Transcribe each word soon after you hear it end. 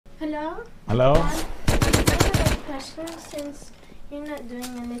Hello? Hello? I have a question since you're not doing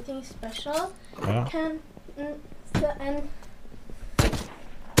anything special. Yeah.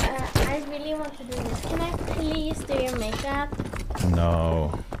 I really want to do this. Can I please do your makeup?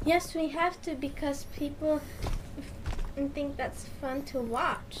 No. Yes, we have to because people think that's fun to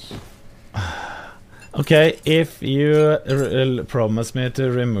watch. Okay, if you promise me to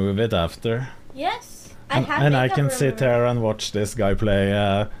remove it after. Yes, And I can sit here and watch this guy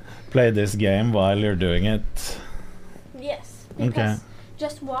play this game while you're doing it. Yes, because Okay.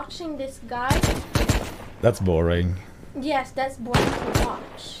 just watching this guy, That's boring. yes, that's boring to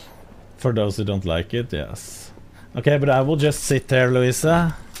watch. For those who don't like it, yes. Okay, but I will just sit there,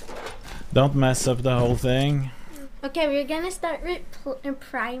 Louisa. Don't mess up the whole thing. Okay, we're gonna start with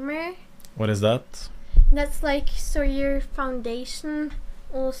primer. What is that? That's like so your foundation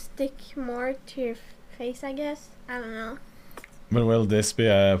will stick more to your face, I guess. I don't know. But will this be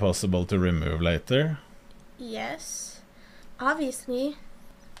possible to remove later? Yes, obviously.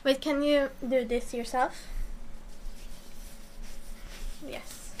 Wait, can you do this yourself?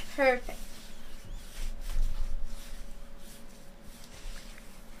 Yes, perfect.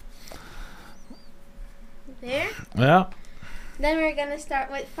 There. Yeah. Then we're gonna start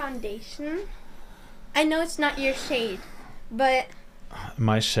with foundation. I know it's not your shade, but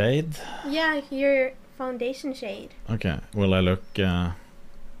My shade? yeah, your foundation shade. Okay, will I look...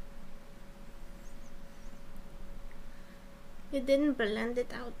 You didn't blend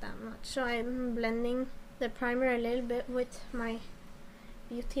it out that much, so I'm blending the primer a little bit with my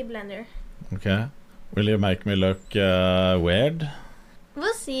beauty blender. Okay. Will you make me look weird?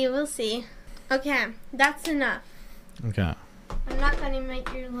 We'll see, we'll see. Okay, that's enough. Okay. I'm not gonna make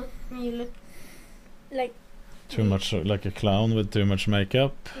you look like Too much like a clown with too much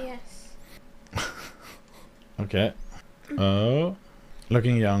makeup. yes. Okay. Oh.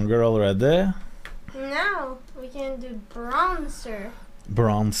 Looking younger already. Now we can do bronzer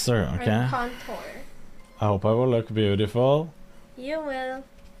Bronzer, okay. or contour. I hope I will look beautiful. You will.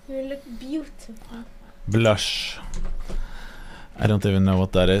 You look beautiful. Blush. I don't even know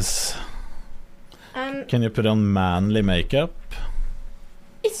what that is. Can you put on manly makeup?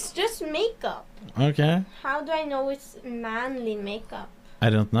 It's just makeup. Okay. How do I know it's manly makeup? I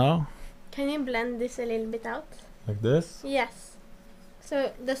don't know. Can you blend this a little bit out? Like this? Yes. So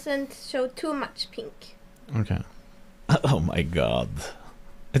it doesn't show too much pink. Okay. Oh my god.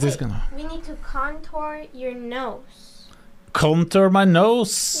 It is gonna... We need to contour your nose. Contour my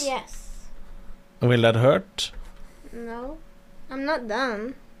nose! Yes. Will that hurt? No. I'm not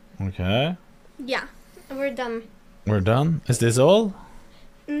done. Okay. Yeah. We're done. We're done? Is this all?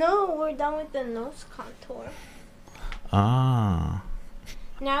 No, we're done with the nose contour. Ah.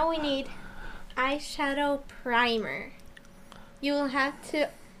 Now we need eyeshadow primer. You will have to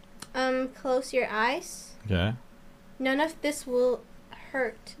close your eyes. Okay. None of this will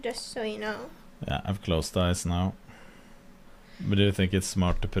hurt, just so you know. Yeah, I've closed the eyes now. But do you think it's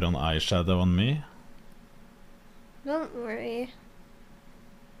smart to put on eyeshadow on me? Don't worry.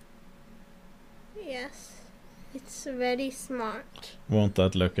 Yes, it's very smart. Won't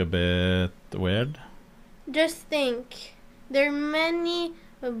that look a bit weird? Just think, there are many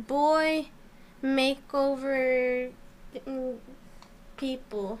boy makeover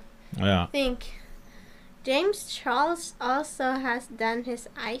people. Yeah. Think, James Charles also has done his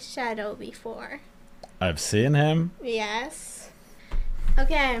eyeshadow before. I've seen him. Yes.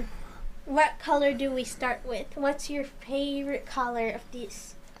 Okay, what color do we start with? What's your favorite color of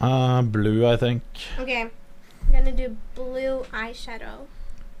these? Blue, I think. Okay, I'm gonna do blue eyeshadow.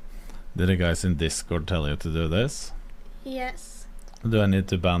 Did the guys in Discord tell you to do this? Yes. Do I need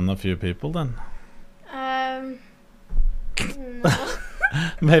to ban a few people then? No.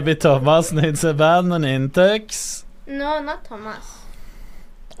 Maybe Thomas needs a ban and Intex? No, not Thomas.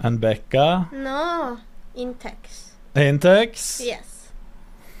 And Becca? No, Intex. Intex? Yes.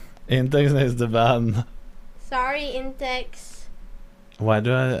 Intex needs the ban. Sorry, Intex. Why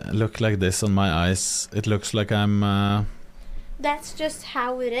do I look like this on my eyes? It looks like I'm... That's just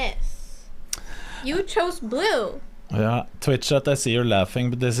how it is. You chose blue. Yeah, Twitch chat, I see you're laughing,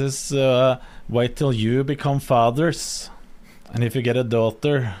 but this is... wait till you become fathers. And if you get a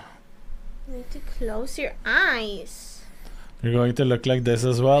daughter, You need to close your eyes. you're going to look like this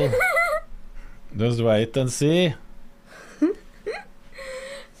as well. Just wait and see.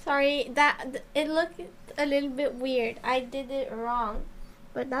 Sorry, it looked a little bit weird. I did it wrong.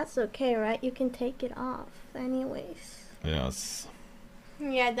 But that's okay, right? You can take it off anyways. Yes.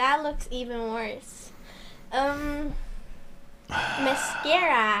 Yeah, that looks even worse.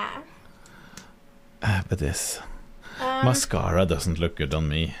 Mascara. But this... Mascara doesn't look good on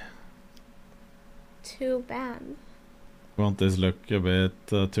me. Too bad. Won't this look a bit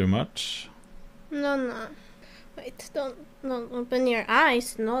too much? No. Wait, don't open your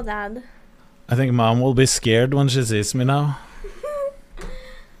eyes. No, Dad. I think Mom will be scared when she sees me now.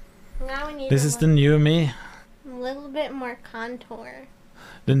 Now we need This is the new me. a little bit more contour.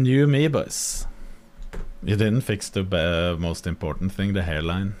 The new me, boys. You didn't fix the most important thing, the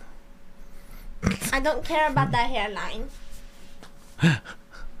hairline. I don't care about that hairline.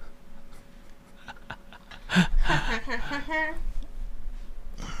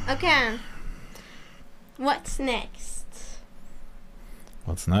 Okay. What's next?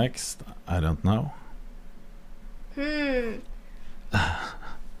 What's next? I don't know.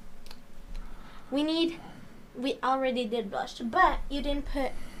 We already did blush, but you didn't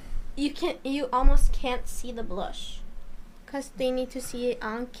put. You almost can't see the blush, cause they need to see it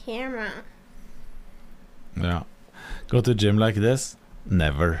on camera. Yeah. Go to gym like this?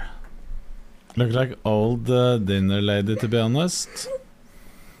 Never. Look like old dinner lady, to be honest.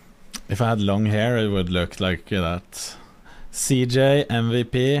 If I had long hair, it would look like that. CJ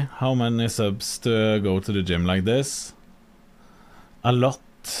MVP, how many subs to go to the gym like this? A lot.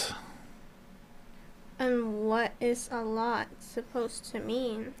 And what is a lot supposed to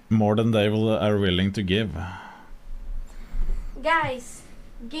mean? More than they are willing to give. Guys,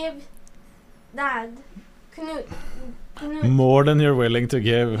 give Dad, Knut. More than you're willing to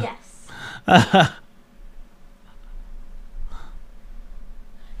give. Yes.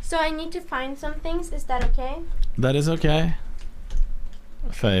 So I need to find some things. Is that okay? That is okay.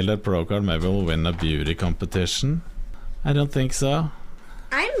 Fail at pro card, maybe we'll win a beauty competition. I don't think so.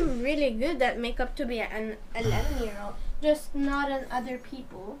 I'm really good at makeup to be an 11-year-old, just not on other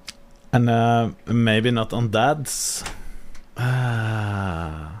people. And maybe not on Dad's.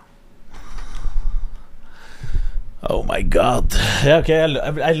 Oh my god. Yeah, okay,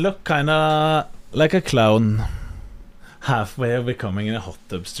 I look kinda like a clown. Halfway of becoming a hot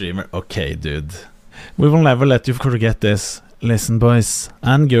tub streamer. Okay, dude. We will never let you forget this. Listen, boys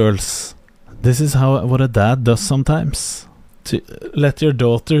and girls. This is what a dad does sometimes. To let your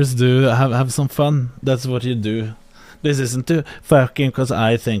daughters have some fun. That's what you do. This isn't to fucking because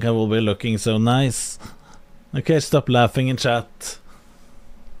I think I will be looking so nice. Okay, stop laughing in chat.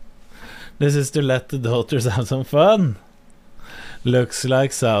 This is to let the daughters have some fun. Looks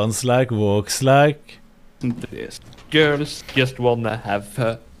like, sounds like, walks like. This girls just wanna have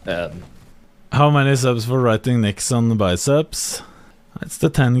fun. How many subs for writing nicks on the biceps? It's the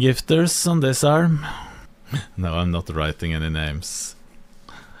 10 gifters on this arm. No, I'm not writing any names.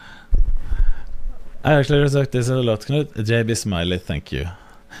 I actually respect this a lot, Knut. JB Smiley, thank you.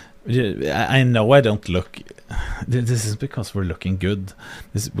 I know I don't look... This is because we're looking good.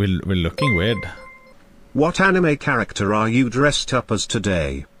 We're looking weird. What anime character are you dressed up as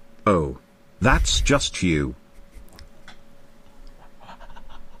today? Oh, that's just you.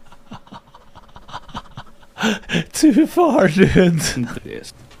 Too far, dude.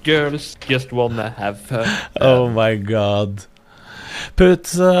 This girls just wanna have fun. Oh my god.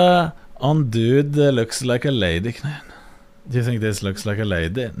 Put on dude looks like a lady, Knut. Do you think this looks like a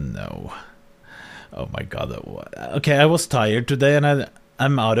lady? No. Oh my god. Okay, I was tired today and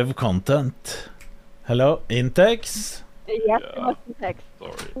I'm out of content. Hello, Intex? Yes, Yeah. it was in text.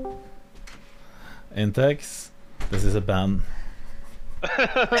 Sorry. Intex? This is a ban.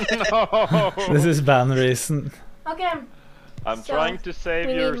 No! This is ban reason. Okay. I'm So, trying to save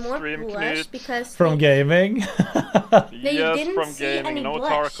We your need more stream, blush Knut. because From gaming? they Yes, didn't from see gaming. any No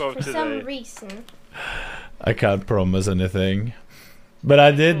blush Tarkov for some today. reason. I can't promise anything. But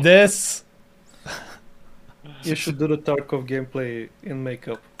I did this! You should do the Tarkov gameplay in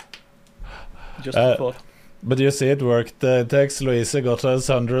makeup. Just Uh, a thought. But you see it worked. Tex Louise got us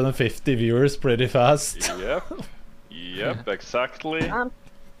 150 viewers pretty fast. Yep. Yep, exactly.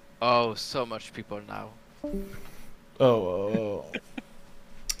 Oh, so much people now. Oh.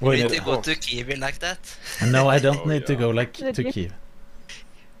 You Wait, need to go to Kiwi like that? no, I don't Oh, need to yeah. go like to Kiev.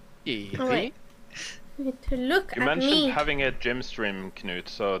 Oh, wait. You need to look You at mentioned me. having a gym stream, Knut,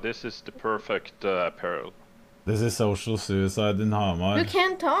 so this is the perfect apparel. This is social suicide in You Hamar.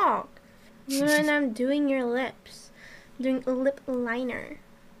 can't talk when I'm doing your lips. Doing a lip liner.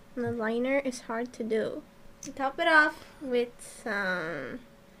 And the liner is hard to do. Top it off with some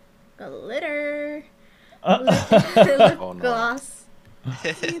glitter. Lip Oh, no. gloss.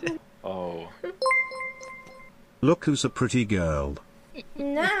 Oh. Look who's a pretty girl.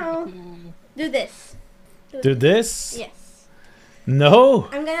 Now, do this. Do this? Yes. No!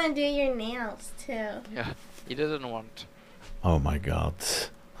 I'm gonna do your nails too. Yeah, he didn't want. Oh my god.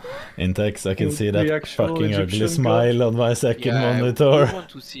 in text. I can In see the that actual fucking ugly Egyptian smile on my second Yeah, monitor. we want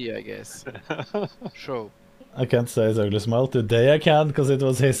to see, I guess. Show. I can't say his ugly smile. Today I can, because it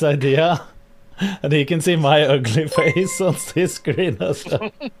was his idea. And he can see my ugly face on his screen as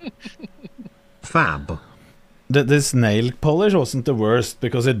well. Fab. This nail polish wasn't the worst,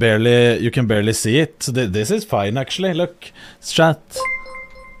 because you can barely see it. So this is fine, actually. Look, chat.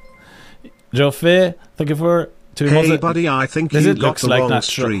 Joffy, thank you for 2 months. Hey buddy, I think This you it got looks the like wrong natural-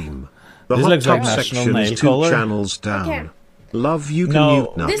 stream. The This hot looks like tub national section nail is 2 color. channels down. Okay. Love you can No.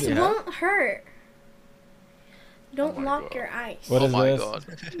 mute now. This Yeah. won't hurt. Don't my lock God. your eyes. What Oh is my this?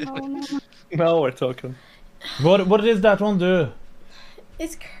 god. Now we're talking. What does that one do?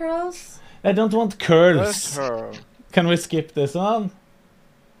 It's curls. I don't want curls. Can we skip this one?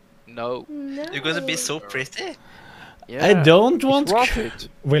 No. No. You're gonna be so pretty. I don't want It's worth it.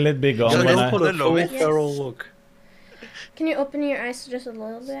 Will it be gone Yeah, when Go I... for the I love full it. feral look. Can you open your eyes just a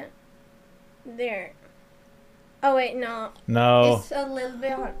little bit? There. Oh wait, no. No. It's a little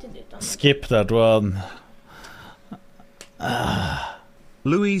bit hard to do. Skip that one.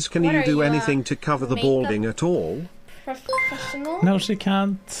 Louise, can What you are do you, anything to cover the makeup? balding at all? Professional? No, she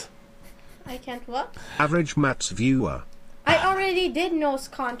can't. I can't what? Average Matt's viewer. I already did nose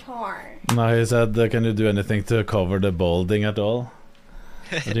contour. No, he said, can you do anything to cover the balding at all?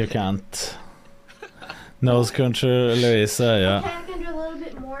 But you can't. Nose contour, Louisa, Okay, yeah. I can do a little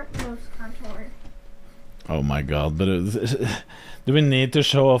bit more nose contour. Oh my god, but do we need to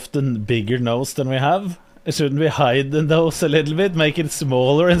show off the bigger nose than we have? Shouldn't we hide the nose a little bit, make it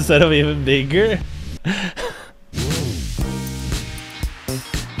smaller instead of even bigger?